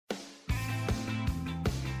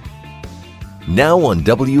Now on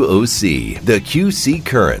WOC, the QC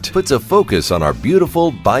Current puts a focus on our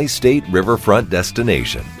beautiful bi-state riverfront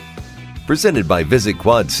destination. Presented by Visit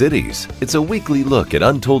Quad Cities, it's a weekly look at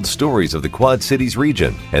untold stories of the Quad Cities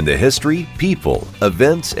region and the history, people,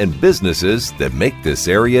 events, and businesses that make this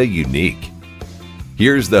area unique.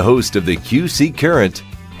 Here's the host of the QC Current,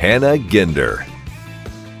 Hannah Ginder.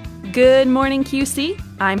 Good morning, QC.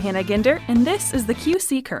 I'm Hannah Ginder, and this is the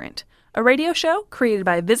QC Current, a radio show created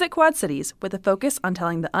by Visit Quad Cities with a focus on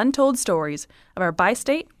telling the untold stories of our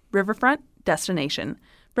bi-state riverfront destination.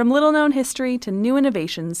 From little-known history to new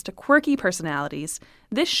innovations to quirky personalities,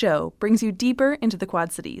 this show brings you deeper into the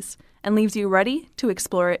Quad Cities and leaves you ready to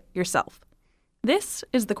explore it yourself. This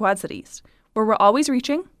is the Quad Cities, where we're always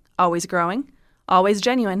reaching, always growing, always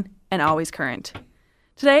genuine, and always current.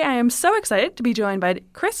 Today, I am so excited to be joined by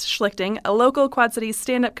Chris Schlichting, a local Quad Cities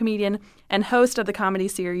stand-up comedian and host of the comedy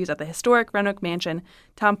series at the historic Renwick Mansion,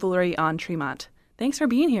 Tomfoolery on Tremont. Thanks for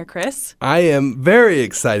being here, Chris. I am very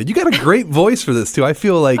excited. You got a great voice for this, too. I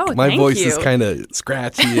feel like my voice is kind of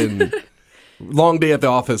scratchy and long day at the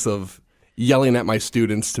office of yelling at my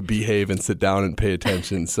students to behave and sit down and pay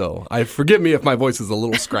attention. So forgive me if my voice is a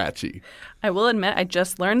little scratchy. I will admit, I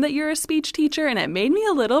just learned that you're a speech teacher, and it made me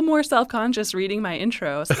a little more self-conscious reading my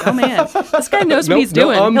intro. I was like, oh, man, this guy knows what he's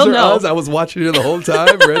doing. He'll know. I was watching you the whole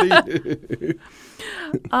time, ready?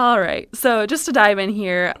 All right. So just to dive in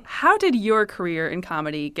here, how did your career in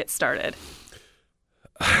comedy get started?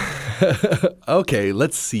 Okay,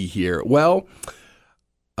 let's see here. Well,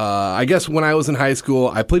 I guess when I was in high school,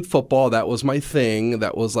 I played football. That was my thing.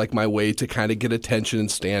 That was like my way to kind of get attention and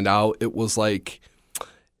stand out. It was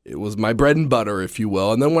my bread and butter, if you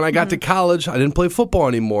will. And then when I got to college, I didn't play football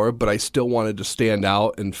anymore, but I still wanted to stand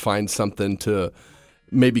out and find something to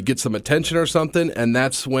maybe get some attention or something. And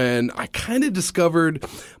that's when I kind of discovered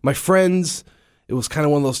my friends. It was kind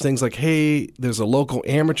of one of those things like, hey, there's a local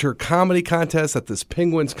amateur comedy contest at this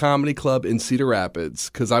Penguins Comedy Club in Cedar Rapids,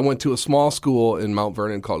 because I went to a small school in Mount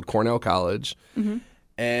Vernon called Cornell College. Mm-hmm.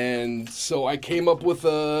 And so I came up with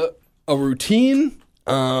a routine.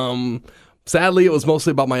 Sadly, it was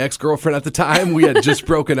mostly about my ex-girlfriend at the time. We had just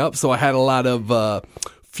broken up, so I had a lot of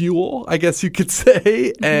fuel, I guess you could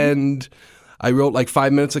say. Mm-hmm. And I wrote like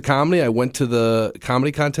 5 minutes of comedy. I went to the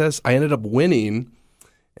comedy contest. I ended up winning.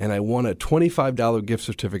 And I won a $25 gift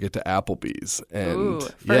certificate to Applebee's. And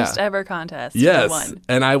first ever contest. Yes.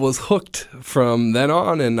 And I was hooked from then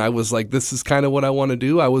on. And I was like, this is kind of what I want to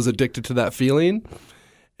do. I was addicted to that feeling.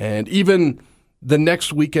 And even the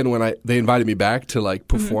next weekend when they invited me back to like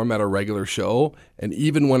perform at a regular show. And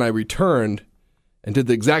even when I returned and did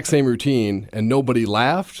the exact same routine and nobody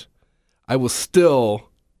laughed, I was still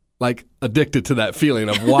like addicted to that feeling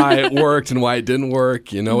of why it worked and why it didn't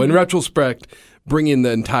work. You know, in retrospect, bringing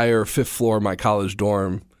the entire fifth floor of my college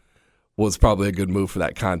dorm was probably a good move for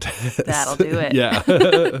that contest. That'll do it. Yeah.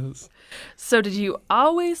 So did you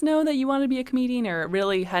always know that you wanted to be a comedian, or it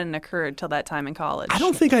really hadn't occurred till that time in college? I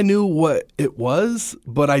don't think I knew what it was,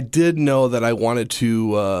 but I did know that I wanted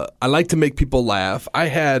to, I like to make people laugh.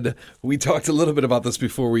 We talked a little bit about this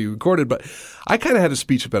before we recorded, but I kind of had a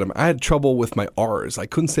speech impediment. I had trouble with my R's. I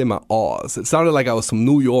couldn't say my A's. It sounded like I was from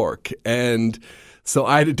New York, and so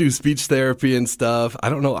I had to do speech therapy and stuff. I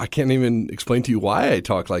don't know. I can't even explain to you why I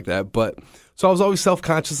talk like that. But so I was always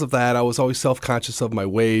self-conscious of that. I was always self-conscious of my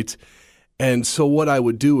weight. And so what I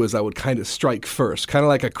would do is I would kind of strike first, kind of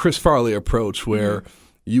like a Chris Farley approach where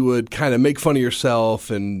you would kind of make fun of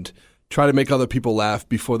yourself and try to make other people laugh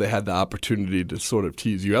before they had the opportunity to sort of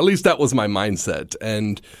tease you. At least that was my mindset.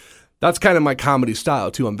 And that's kind of my comedy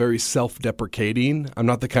style, too. I'm very self-deprecating. I'm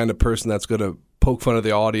not the kind of person that's going to poke fun of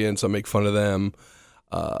the audience or make fun of them.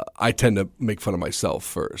 I tend to make fun of myself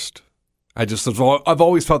first. I've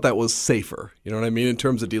always felt that was safer, you know what I mean, in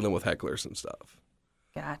terms of dealing with hecklers and stuff.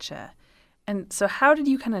 Gotcha. And so how did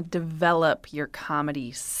you kind of develop your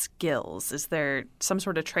comedy skills? Is there some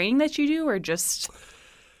sort of training that you do, or just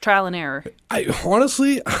trial and error?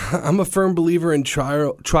 Honestly, I'm a firm believer in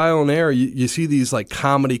trial and error. You see these like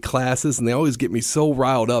comedy classes, and they always get me so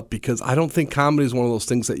riled up because I don't think comedy is one of those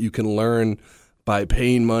things that you can learn by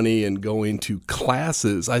paying money and going to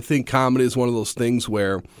classes. I think comedy is one of those things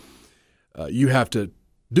where you have to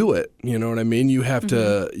do it. You know what I mean? You have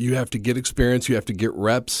to get experience. You have to get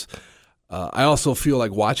reps. I also feel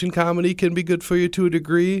like watching comedy can be good for you to a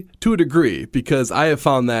degree, because I have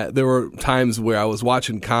found that there were times where I was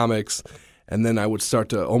watching comics and then I would start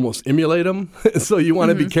to almost emulate them. So you want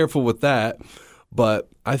to be careful with that. But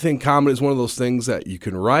I think comedy is one of those things that you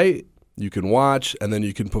can write, you can watch, and then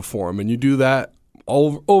you can perform. And you do that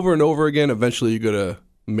over and over again. Eventually you're going to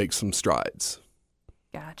make some strides.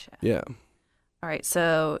 Gotcha. Yeah. All right,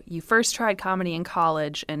 so you first tried comedy in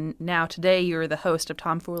college, and now today you're the host of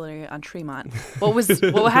Tomfoolery on Tremont.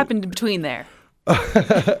 What happened between there?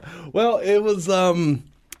 Well, it was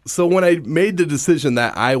so when I made the decision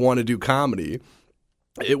that I want to do comedy,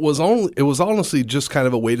 it was honestly just kind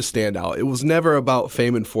of a way to stand out. It was never about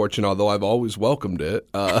fame and fortune, although I've always welcomed it,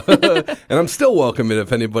 and I'm still welcoming it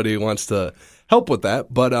if anybody wants to help with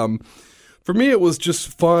that. But for me, it was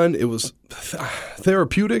just fun. It was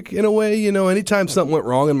therapeutic in a way. You know, anytime something went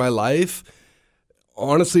wrong in my life,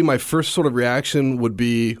 honestly, my first sort of reaction would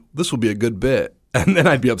be, this will be a good bit. And then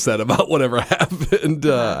I'd be upset about whatever happened.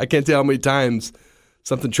 I can't tell how many times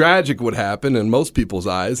something tragic would happen in most people's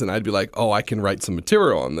eyes, and I'd be like, oh, I can write some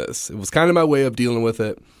material on this. It was kind of my way of dealing with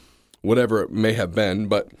it, whatever it may have been.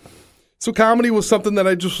 But so comedy was something that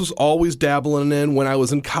I just was always dabbling in. When I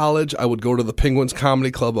was in college, I would go to the Penguins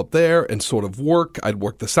Comedy Club up there and sort of work. I'd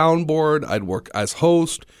work the soundboard. I'd work as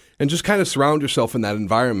host and just kind of surround yourself in that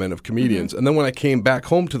environment of comedians. Mm-hmm. And then when I came back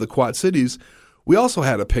home to the Quad Cities, we also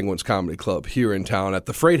had a Penguins Comedy Club here in town at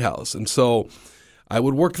the Freight House. And so I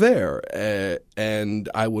would work there and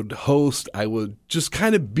I would host. I would just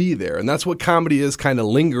kind of be there. And that's what comedy is, kind of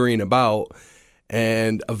lingering about.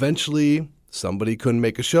 And eventually somebody couldn't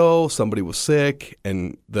make a show, somebody was sick,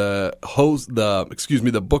 and the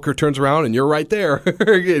booker turns around and you're right there.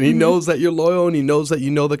 And he knows that you're loyal and he knows that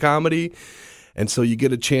you know the comedy. And so you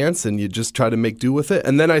get a chance and you just try to make do with it.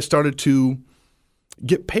 And then I started to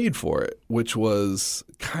get paid for it, which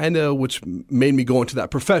made me go into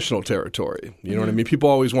that professional territory. You know what I mean? People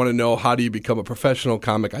always want to know, how do you become a professional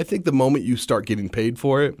comic? I think the moment you start getting paid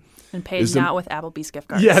for it. And paid not with Applebee's gift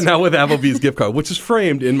cards. Yeah, not with Applebee's gift card, which is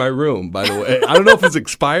framed in my room, by the way. I don't know if it's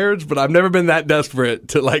expired, but I've never been that desperate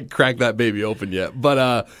to like crack that baby open yet.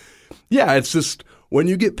 But yeah, it's just when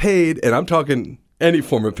you get paid, and I'm talking any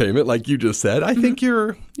form of payment, like you just said, I think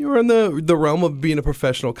you're in the realm of being a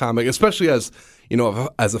professional comic, especially as, you know,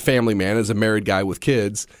 as a family man, as a married guy with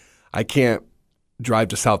kids. I can't drive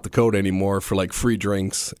to South Dakota anymore for like free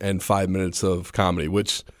drinks and 5 minutes of comedy,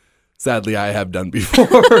 which sadly I have done before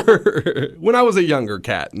when I was a younger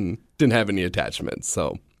cat and didn't have any attachments.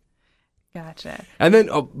 So, gotcha. And then,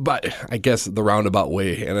 but I guess the roundabout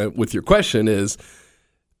way, and with your question is,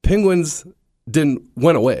 Penguins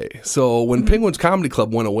went away. So when Penguins Comedy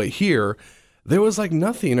Club went away here, there was like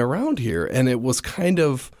nothing around here, and it was kind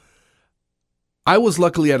of. I was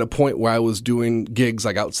luckily at a point where I was doing gigs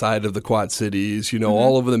like outside of the Quad Cities, you know,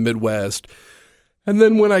 all over the Midwest. And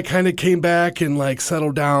then when I kind of came back and like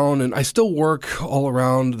settled down, and I still work all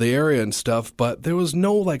around the area and stuff, but there was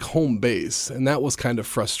no like home base, and that was kind of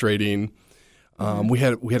frustrating. We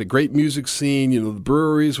had a great music scene, you know, the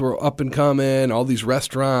breweries were up and coming, all these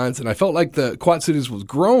restaurants, and I felt like the Quad Cities was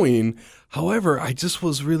growing. However, I just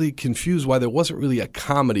was really confused why there wasn't really a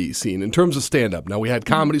comedy scene in terms of stand-up. Now, we had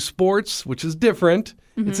comedy sports, which is different.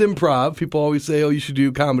 It's improv. People always say, oh, you should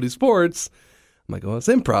do comedy sports. I'm like, oh, it's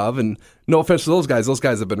improv. And no offense to those guys. Those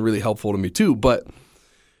guys have been really helpful to me too. But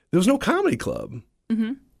there was no comedy club.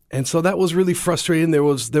 And so that was really frustrating. There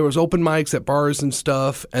was open mics at bars and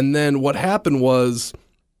stuff. And then what happened was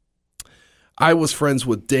I was friends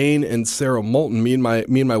with Dane and Sarah Moulton. Me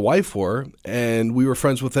and my wife were, and we were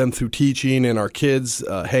friends with them through teaching and our kids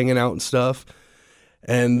hanging out and stuff.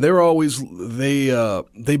 And they're always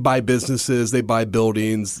they buy businesses, they buy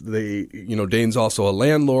buildings. Dane's also a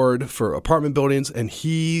landlord for apartment buildings, and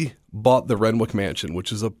he bought the Renwick Mansion,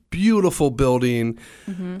 which is a beautiful building.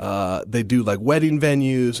 They do like wedding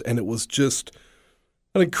venues, and it was just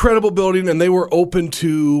an incredible building. And they were open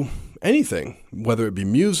to anything, whether it be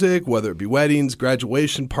music, whether it be weddings,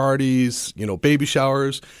 graduation parties, you know, baby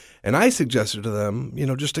showers. And I suggested to them, you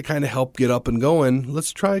know, just to kind of help get up and going,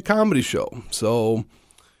 let's try a comedy show. So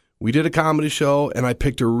we did a comedy show, and I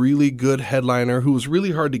picked a really good headliner who was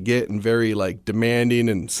really hard to get and very like demanding,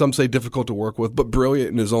 and some say difficult to work with, but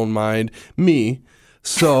brilliant in his own mind, me.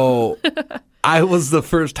 So I was the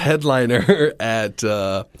first headliner at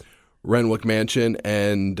Renwick Mansion,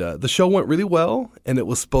 and the show went really well, and it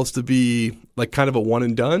was supposed to be like kind of a one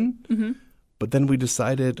and done. But then we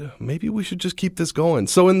decided maybe we should just keep this going.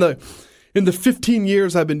 So in the 15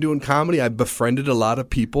 years I've been doing comedy, I've befriended a lot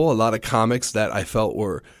of people, a lot of comics that I felt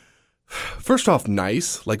were, first off,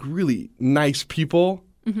 nice, like really nice people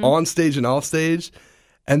on stage and off stage,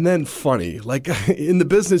 and then funny. Like in the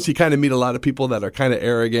business, you kind of meet a lot of people that are kind of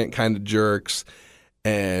arrogant, kind of jerks,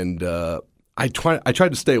 and I tried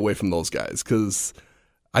to stay away from those guys because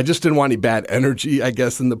I just didn't want any bad energy, I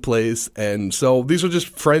guess, in the place. And so these are just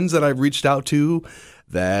friends that I've reached out to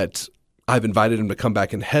that I've invited them to come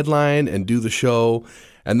back and headline and do the show.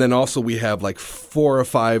 And then also we have like 4 or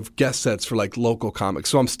 5 guest sets for like local comics.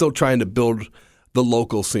 So I'm still trying to build the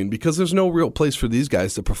local scene, because there's no real place for these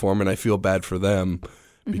guys to perform, and I feel bad for them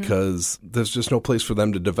because there's just no place for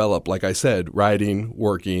them to develop. Like I said, writing,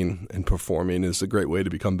 working, and performing is a great way to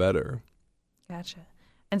become better. Gotcha.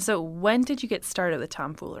 And so when did you get started with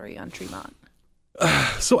Tomfoolery on Tremont?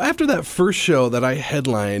 So after that first show that I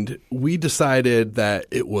headlined, we decided that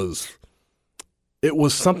it was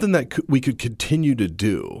something that we could continue to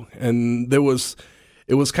do. And it was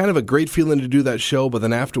kind of a great feeling to do that show, but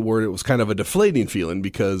then afterward it was kind of a deflating feeling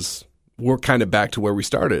because we're kind of back to where we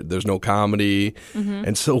started. There's no comedy.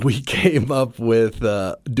 And so we came up with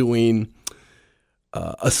doing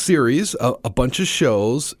a series, a bunch of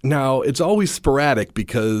shows. Now, it's always sporadic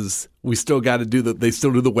because we still got to they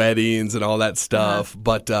still do the weddings and all that stuff.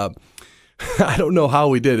 But I don't know how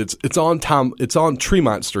we did. It's on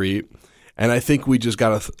Tremont Street. And I think we just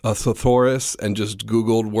got a thesaurus and just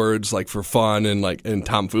Googled words like for fun and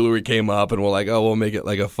tomfoolery came up and we're like, oh, we'll make it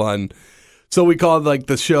like a fun. So we called like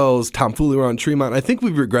the shows Tomfoolery on Tremont. I think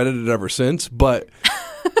we've regretted it ever since, but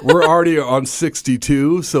we're already on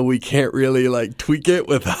 62, so we can't really like tweak it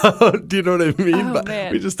without, do you know what I mean? Oh, but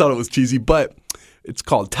man. We just thought it was cheesy, but it's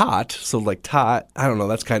called Tot. So like Tot, I don't know,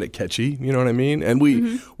 that's kind of catchy, you know what I mean? And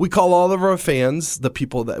we call all of our fans, the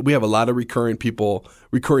people that we have a lot of recurring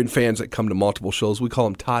fans that come to multiple shows. We call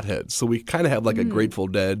them Tot heads. So we kind of have like a Grateful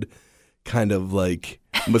Dead kind of like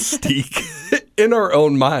mystique in our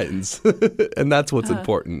own minds. And that's what's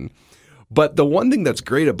important. But the one thing that's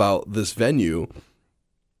great about this venue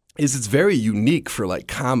is it's very unique for like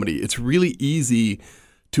comedy. It's really easy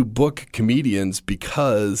to book comedians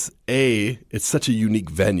because A, it's such a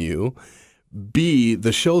unique venue. B,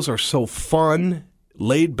 the shows are so fun,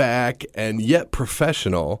 laid back, and yet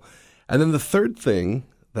professional. And then the third thing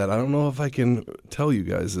that I don't know if I can tell you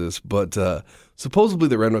guys this, but supposedly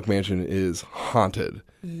the Renwick Mansion is haunted.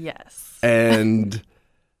 Yes. And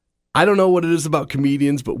I don't know what it is about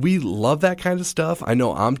comedians, but we love that kind of stuff. I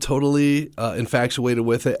know I'm totally infatuated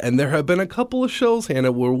with it. And there have been a couple of shows,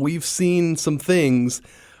 Hannah, where we've seen some things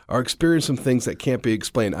or experienced some things that can't be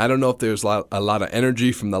explained. I don't know if there's a lot of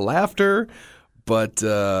energy from the laughter, but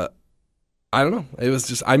I don't know. It was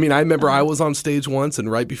just, I mean, I remember I was on stage once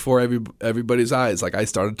and right before everybody's eyes, like I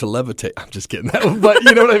started to levitate. I'm just kidding. But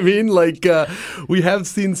you know what I mean? Like we have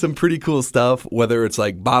seen some pretty cool stuff, whether it's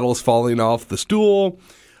like bottles falling off the stool,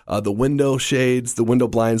 the window shades, the window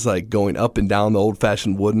blinds like going up and down the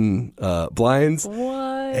old-fashioned wooden blinds.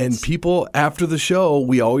 What? And people, after the show,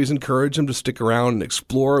 we always encourage them to stick around and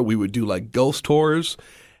explore. We would do like ghost tours.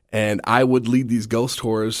 And I would lead these ghost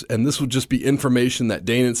tours, and this would just be information that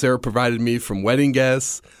Dane and Sarah provided me from wedding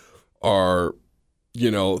guests or,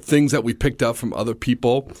 you know, things that we picked up from other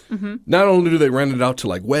people. Mm-hmm. Not only do they rent it out to,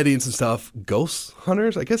 like, weddings and stuff, ghost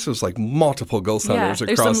hunters? I guess there's, like, multiple ghost hunters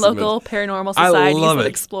across the there's some local paranormal societies that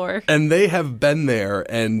explore. And they have been there,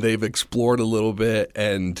 and they've explored a little bit,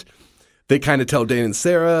 and they kind of tell Dane and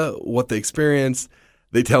Sarah what they experienced.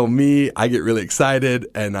 They tell me, I get really excited,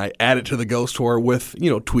 and I add it to the ghost tour with, you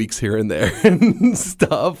know, tweaks here and there and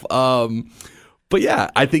stuff. But yeah,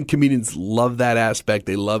 I think comedians love that aspect.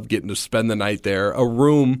 They love getting to spend the night there. A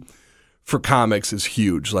room for comics is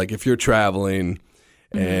huge. Like if you're traveling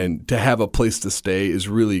and to have a place to stay is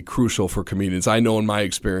really crucial for comedians. I know in my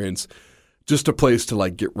experience, just a place to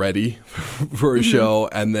like get ready for a show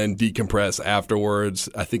and then decompress afterwards.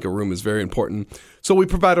 I think a room is very important. So we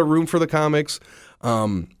provide a room for the comics.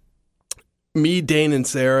 Me, Dane, and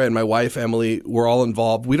Sarah, and my wife, Emily, we're all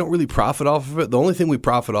involved. We don't really profit off of it. The only thing we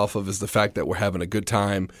profit off of is the fact that we're having a good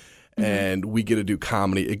time and we get to do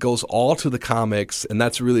comedy. It goes all to the comics, and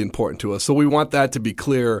that's really important to us. So we want that to be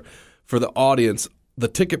clear for the audience. The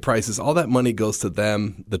ticket prices, all that money goes to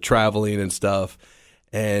them, the traveling and stuff.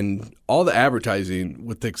 And all the advertising,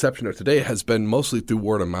 with the exception of today, has been mostly through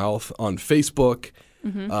word of mouth on Facebook,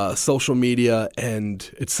 social media,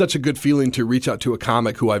 and it's such a good feeling to reach out to a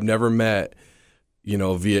comic who I've never met, you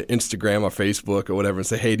know, via Instagram or Facebook or whatever, and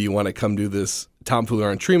say, hey, do you want to come do this Tomfoolery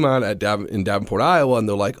on Tremont in Davenport, Iowa? And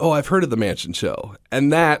they're like, oh, I've heard of the Mansion Show.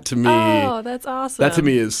 And that to me, that's awesome. That to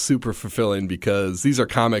me is super fulfilling because these are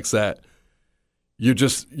comics that you're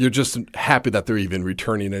just happy that they're even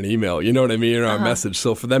returning an email, you know what I mean, or a message.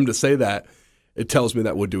 So for them to say that, it tells me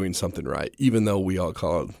that we're doing something right, even though we all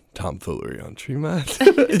call it Tomfoolery on Tremont.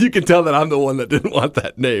 You can tell that I'm the one that didn't want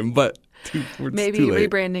that name, but maybe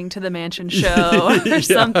rebranding to the Mansion Show or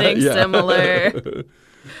something similar.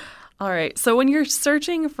 All right. So when you're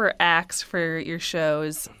searching for acts for your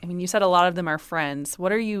shows, I mean, you said a lot of them are friends.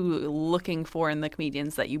 What are you looking for in the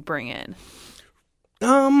comedians that you bring in?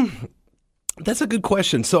 That's a good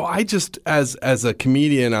question. So I just, as a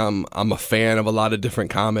comedian, I'm a fan of a lot of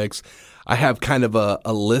different comics. I have kind of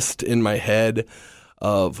a list in my head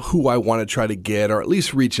of who I want to try to get or at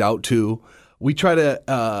least reach out to. We try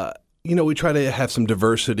to, we try to have some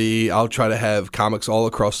diversity. I'll try to have comics all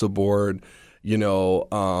across the board,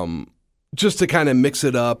 just to kind of mix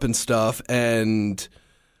it up and stuff. And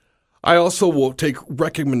I also will take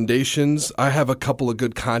recommendations. I have a couple of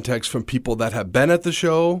good contacts from people that have been at the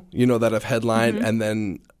show, that have headlined, and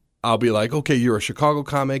then I'll be like, okay, you're a Chicago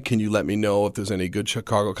comic. Can you let me know if there's any good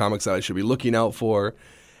Chicago comics that I should be looking out for?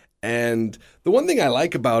 And the one thing I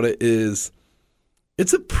like about it is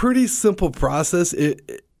it's a pretty simple process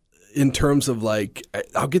in terms of like,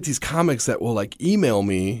 I'll get these comics that will like email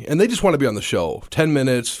me and they just want to be on the show, 10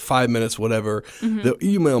 minutes, 5 minutes, whatever. They'll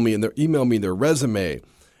email me and they'll email me their resume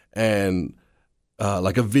and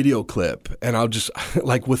like a video clip. And I'll just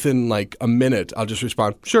like within like a minute, I'll just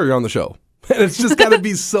respond, sure, you're on the show. And it's just got to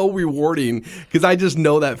be so rewarding because I just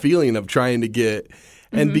know that feeling of trying to get,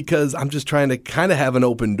 and because I'm just trying to kind of have an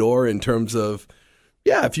open door in terms of,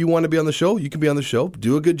 yeah, if you want to be on the show, you can be on the show.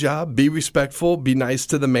 Do a good job. Be respectful. Be nice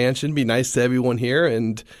to the mansion. Be nice to everyone here.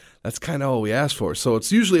 And that's kind of all we ask for. So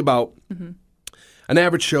it's usually about, an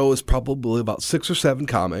average show is probably about 6 or 7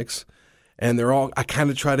 comics. And I kind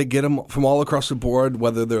of try to get them from all across the board,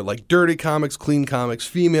 whether they're like dirty comics, clean comics,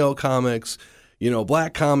 female comics,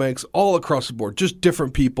 black comics, all across the board, just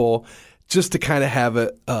different people, just to kind of have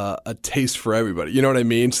a taste for everybody. You know what I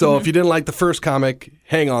mean? So if you didn't like the first comic,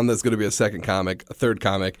 hang on, there's going to be a second comic, a third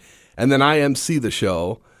comic, and then I MC the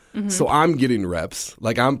show. So I'm getting reps,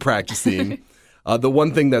 like I'm practicing. The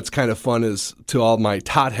one thing that's kind of fun is to all my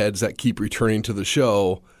tot heads that keep returning to the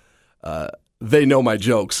show, they know my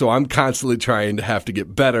jokes, so I'm constantly trying to have to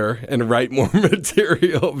get better and write more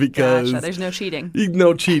material because there's no cheating.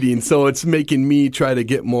 No cheating. So it's making me try to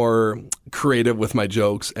get more creative with my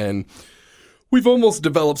jokes. And we've almost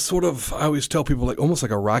developed sort of, I always tell people, like almost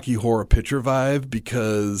like a Rocky Horror Picture vibe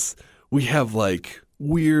because we have like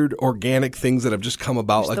weird organic things that have just come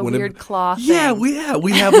about. There's like the weird claw thing. Yeah,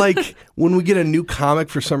 we have like when we get a new comic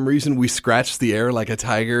for some reason, we scratch the air like a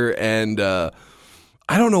tiger and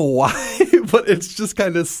I don't know why, but it's just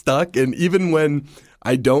kind of stuck. And even when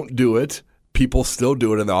I don't do it, people still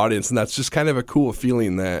do it in the audience. And that's just kind of a cool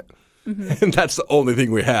feeling that, and that's the only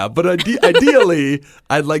thing we have. But ideally,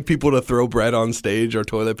 I'd like people to throw bread on stage or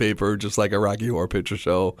toilet paper, just like a Rocky Horror Picture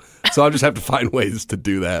Show. So I'll just have to find ways to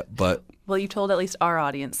do that. But well, you told at least our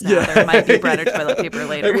audience now there might be bread or toilet paper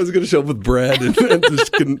later. Everyone's going to show up with bread.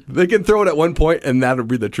 And they can throw it at one point, and that'll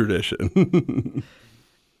be the tradition.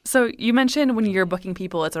 So you mentioned when you're booking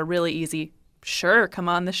people, it's a really easy, sure, come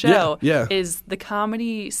on the show. Yeah. Is the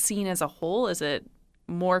comedy scene as a whole, is it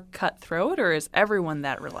more cutthroat or is everyone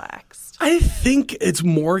that relaxed? I think it's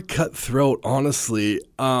more cutthroat, honestly.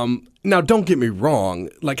 Now, don't get me wrong.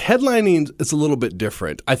 Like headlining, it's a little bit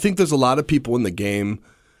different. I think there's a lot of people in the game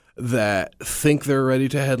that think they're ready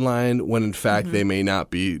to headline when in fact they may not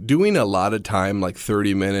be. Doing a lot of time, like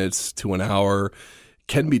 30 minutes to an hour,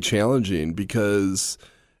 can be challenging because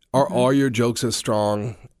are all your jokes as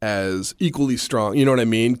strong, as equally strong? You know what I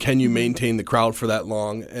mean? Can you maintain the crowd for that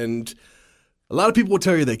long? And a lot of people will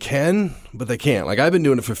tell you they can, but they can't. Like I've been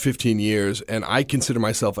doing it for 15 years and I consider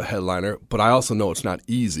myself a headliner, but I also know it's not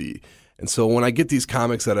easy. And so when I get these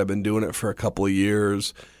comics that have been doing it for a couple of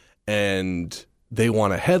years and they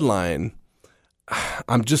want a headline,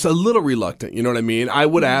 I'm just a little reluctant. You know what I mean? I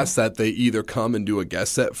would ask that they either come and do a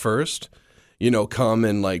guest set first, come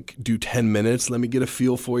and like do 10 minutes. Let me get a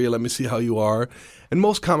feel for you. Let me see how you are. And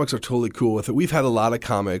most comics are totally cool with it. We've had a lot of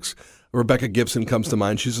comics. Rebecca Gibson comes to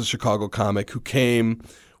mind. She's a Chicago comic who came,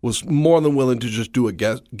 was more than willing to just do a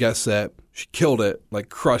guest set. She killed it, like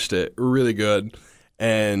crushed it, really good.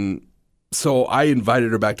 And so I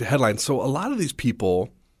invited her back to headline. So a lot of these people,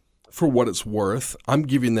 for what it's worth, I'm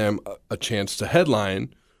giving them a chance to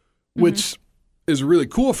headline, which is really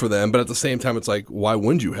cool for them. But at the same time, it's like, why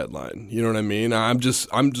wouldn't you headline? You know what I mean? I'm just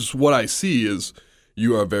what I see is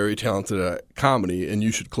you are very talented at comedy and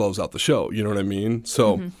you should close out the show. You know what I mean?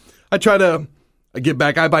 So I try to get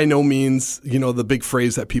back. I by no means, the big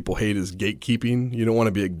phrase that people hate is gatekeeping. You don't want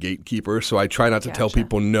to be a gatekeeper. So I try not to tell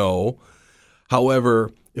people no.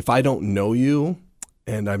 However, if I don't know you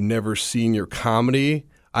and I've never seen your comedy,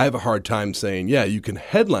 I have a hard time saying, yeah, you can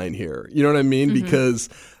headline here. You know what I mean? Because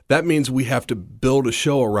that means we have to build a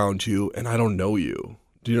show around you and I don't know you.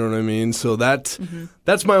 Do you know what I mean? So that's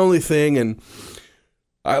my only thing. And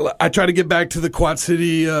I try to get back to the Quad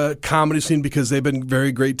City comedy scene because they've been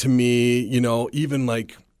very great to me. Even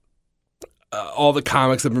like all the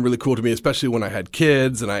comics have been really cool to me, especially when I had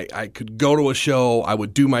kids and I could go to a show, I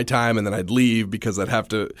would do my time and then I'd leave because I'd have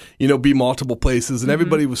to, be multiple places. And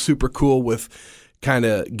everybody was super cool with kind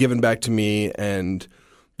of given back to me. And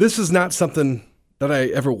this is not something that I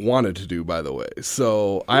ever wanted to do, by the way.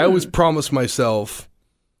 So I always promised myself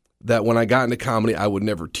that when I got into comedy, I would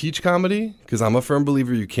never teach comedy, because I'm a firm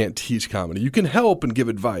believer you can't teach comedy. You can help and give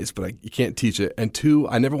advice, but you can't teach it. And 2,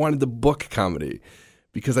 I never wanted to book comedy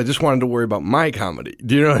because I just wanted to worry about my comedy.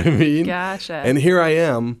 Do you know what I mean? Gotcha. And here I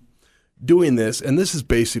am doing this, and this is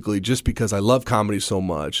basically just because I love comedy so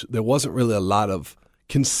much. There wasn't really a lot of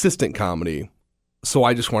consistent comedy, so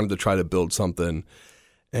I just wanted to try to build something.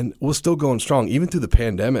 And we're still going strong, even through the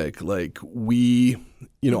pandemic. Like, we,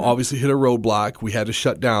 obviously hit a roadblock. We had to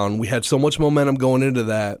shut down. We had so much momentum going into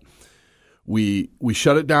that. We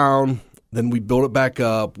shut it down. Then we built it back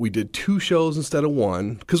up. We did 2 shows instead of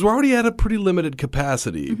 1, because we're already at a pretty limited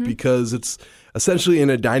capacity, because it's essentially in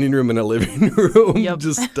a dining room and a living room. Yep.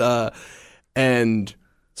 And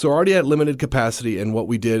so we're already at limited capacity. And what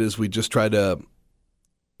we did is we just tried to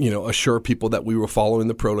assure people that we were following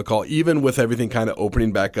the protocol. Even with everything kind of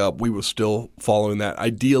opening back up, we were still following that.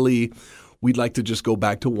 Ideally, we'd like to just go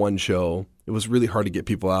back to 1 show. It was really hard to get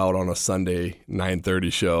people out on a Sunday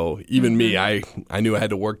 9:30 show. Even me, I knew I had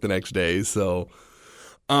to work the next day. So,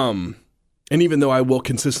 and even though I will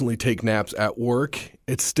consistently take naps at work,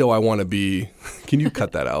 it's still I want to be. Can you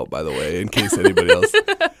cut that out, by the way, in case anybody else?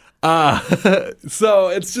 So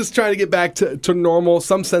it's just trying to get back to normal,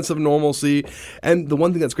 some sense of normalcy. And the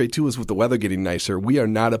one thing that's great too is with the weather getting nicer, we are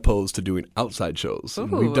not opposed to doing outside shows. Ooh,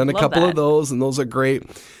 we've done a couple that. of those, and those are great.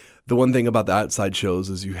 The one thing about the outside shows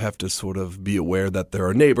is you have to sort of be aware that there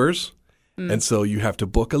are neighbors. And so you have to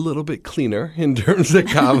book a little bit cleaner in terms of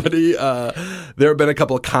comedy. There have been a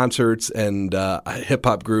couple of concerts and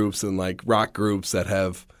hip-hop groups and like rock groups that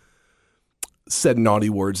have said naughty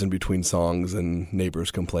words in between songs, and neighbors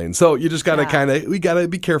complain. So you just got to we got to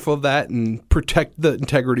be careful of that and protect the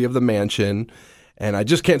integrity of the mansion. And I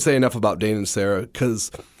just can't say enough about Dane and Sarah,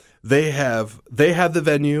 because they have the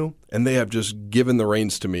venue and they have just given the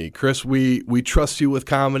reins to me. Chris, we trust you with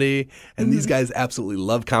comedy, and these guys absolutely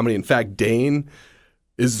love comedy. In fact, Dane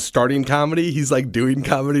is starting comedy. He's like doing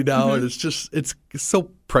comedy now, and it's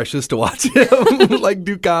so precious to watch him like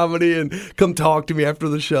do comedy and come talk to me after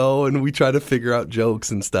the show, and we try to figure out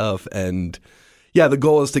jokes and stuff. And yeah, the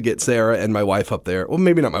goal is to get Sarah and my wife up there. Well,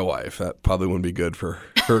 maybe not my wife. That probably wouldn't be good for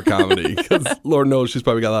her comedy, because Lord knows she's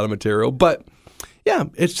probably got a lot of material. But yeah,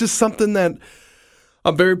 it's just something that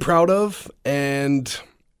I'm very proud of, and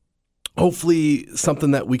hopefully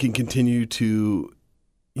something that we can continue to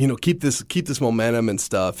keep this momentum and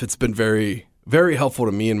stuff. It's been very, very helpful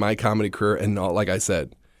to me in my comedy career. And like I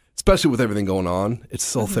said, especially with everything going on, it's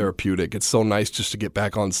so therapeutic. It's so nice just to get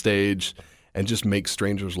back on stage and just make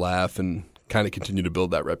strangers laugh and kind of continue to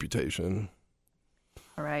build that reputation.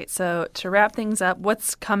 All right. So to wrap things up,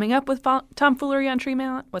 what's coming up with Tomfoolery on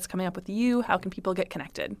Tremont? What's coming up with you? How can people get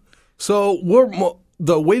connected? So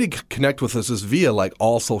the way to connect with us is via like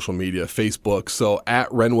all social media, Facebook. So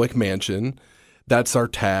at Renwick Mansion. That's our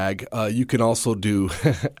tag. You can also do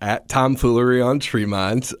at Tomfoolery on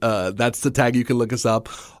Tremont. That's the tag. You can look us up.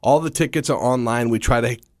 All the tickets are online. We try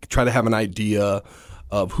to have an idea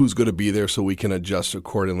of who's going to be there so we can adjust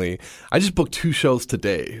accordingly. I just booked 2 shows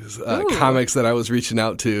today, comics that I was reaching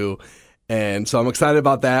out to. And so I'm excited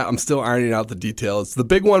about that. I'm still ironing out the details. The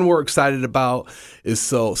big one we're excited about is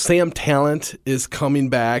Sam Talent is coming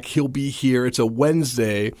back. He'll be here. It's a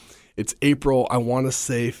Wednesday. It's April, I want to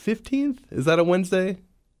say 15th. Is that a Wednesday?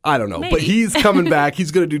 I don't know. Maybe. But he's coming back.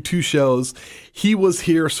 He's going to do 2 shows. He was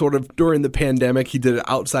here sort of during the pandemic. He did an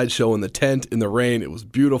outside show in the tent in the rain. It was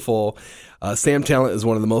beautiful. Sam Talent is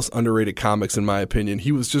one of the most underrated comics, in my opinion.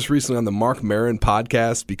 He was just recently on the Mark Maron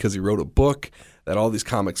podcast because he wrote a book that all these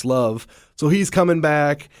comics love. So he's coming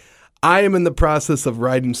back. I am in the process of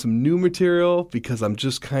writing some new material because I'm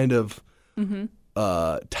just kind of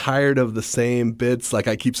tired of the same bits. Like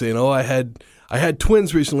I keep saying, I had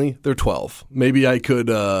twins recently. They're 12. Maybe I could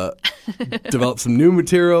develop some new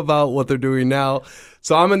material about what they're doing now.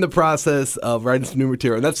 So I'm in the process of writing some new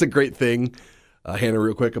material. And that's a great thing, Hannah,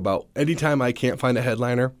 real quick, about anytime I can't find a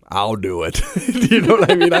headliner, I'll do it. You know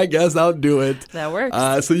what I mean? I guess I'll do it. That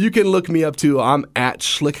works. So you can look me up too. I'm at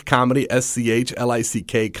Schlick Comedy,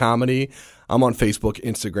 SCHLICK Comedy. I'm on Facebook,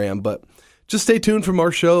 Instagram, but just stay tuned for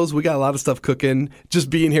more shows. We got a lot of stuff cooking. Just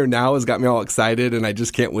being here now has got me all excited, and I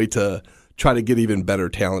just can't wait to try to get even better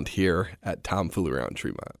talent here at Tomfoolery on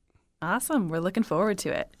Tremont. Awesome. We're looking forward to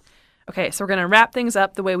it. Okay, so we're going to wrap things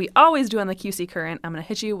up the way we always do on the QC Current. I'm going to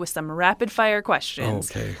hit you with some rapid-fire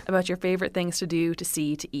questions about your favorite things to do, to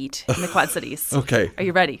see, to eat in the Quad Cities. Okay. Are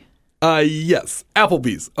you ready? Yes.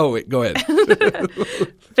 Applebee's. Oh, wait, go ahead.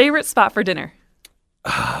 Favorite spot for dinner?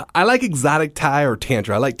 I like exotic Thai or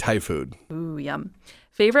Tantra. I like Thai food. Ooh, yum.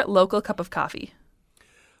 Favorite local cup of coffee?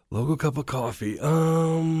 Local cup of coffee.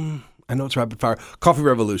 I know it's rapid fire. Coffee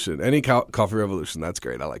Revolution. Any Coffee Revolution. That's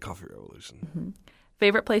great. I like Coffee Revolution. Mm-hmm.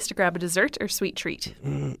 Favorite place to grab a dessert or sweet treat?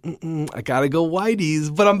 I gotta go Whitey's,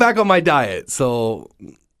 but I'm back on my diet. So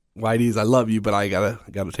Whitey's, I love you, but I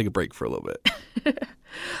gotta take a break for a little bit.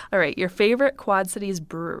 All right. Your favorite Quad Cities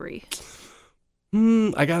brewery?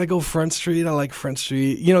 I gotta go Front Street. I like Front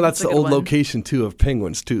Street. You know, that's the old location too of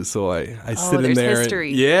Penguins too. So I sit in there.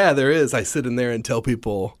 History. Yeah, there is. I sit in there and tell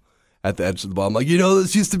people at the edge of the bar, I'm like,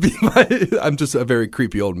 this used to be my. I'm just a very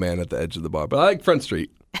creepy old man at the edge of the bar, but I like Front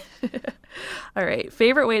Street. All right.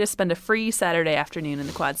 Favorite way to spend a free Saturday afternoon in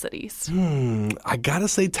the Quad Cities? I gotta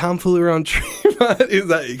say tomfoolery around Tremont.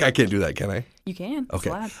 I can't do that, can I? You can. Okay. It's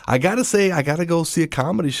allowed. I gotta say, I gotta go see a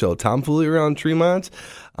comedy show, tomfoolery around Tremont.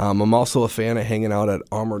 I'm also a fan of hanging out at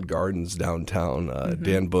Armored Gardens downtown.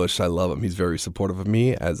 Dan Bush, I love him. He's very supportive of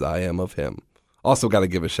me, as I am of him. Also got to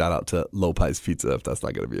give a shout out to Lopez Pizza, if that's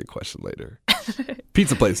not going to be a question later.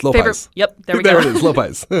 Pizza place, Lopez. Yep, there we go. There it is,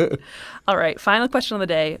 Lopez. All right, final question of the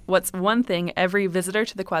day. What's one thing every visitor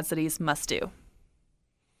to the Quad Cities must do?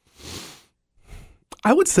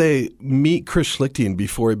 I would say meet Chris Schlichting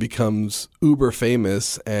before he becomes uber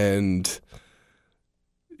famous and,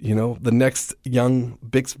 the next young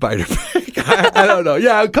Bix Beiderbecke. I don't know.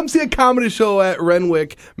 Yeah, come see a comedy show at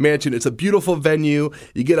Renwick Mansion. It's a beautiful venue.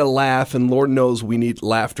 You get a laugh, and Lord knows we need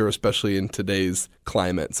laughter, especially in today's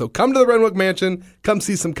climate. So come to the Renwick Mansion. Come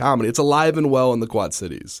see some comedy. It's alive and well in the Quad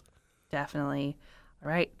Cities. Definitely. All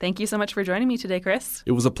right. Thank you so much for joining me today, Chris.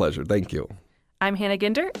 It was a pleasure. Thank you. I'm Hannah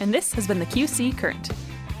Ginder, and this has been the QC Current.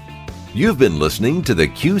 You've been listening to the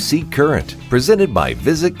QC Current, presented by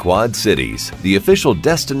Visit Quad Cities, the official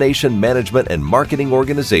destination management and marketing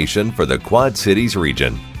organization for the Quad Cities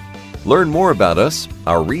region. Learn more about us,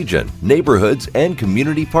 our region, neighborhoods, and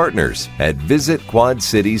community partners at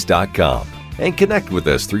visitquadcities.com and connect with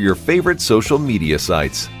us through your favorite social media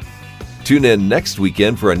sites. Tune in next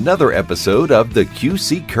weekend for another episode of the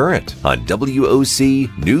QC Current on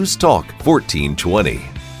WOC News Talk 1420.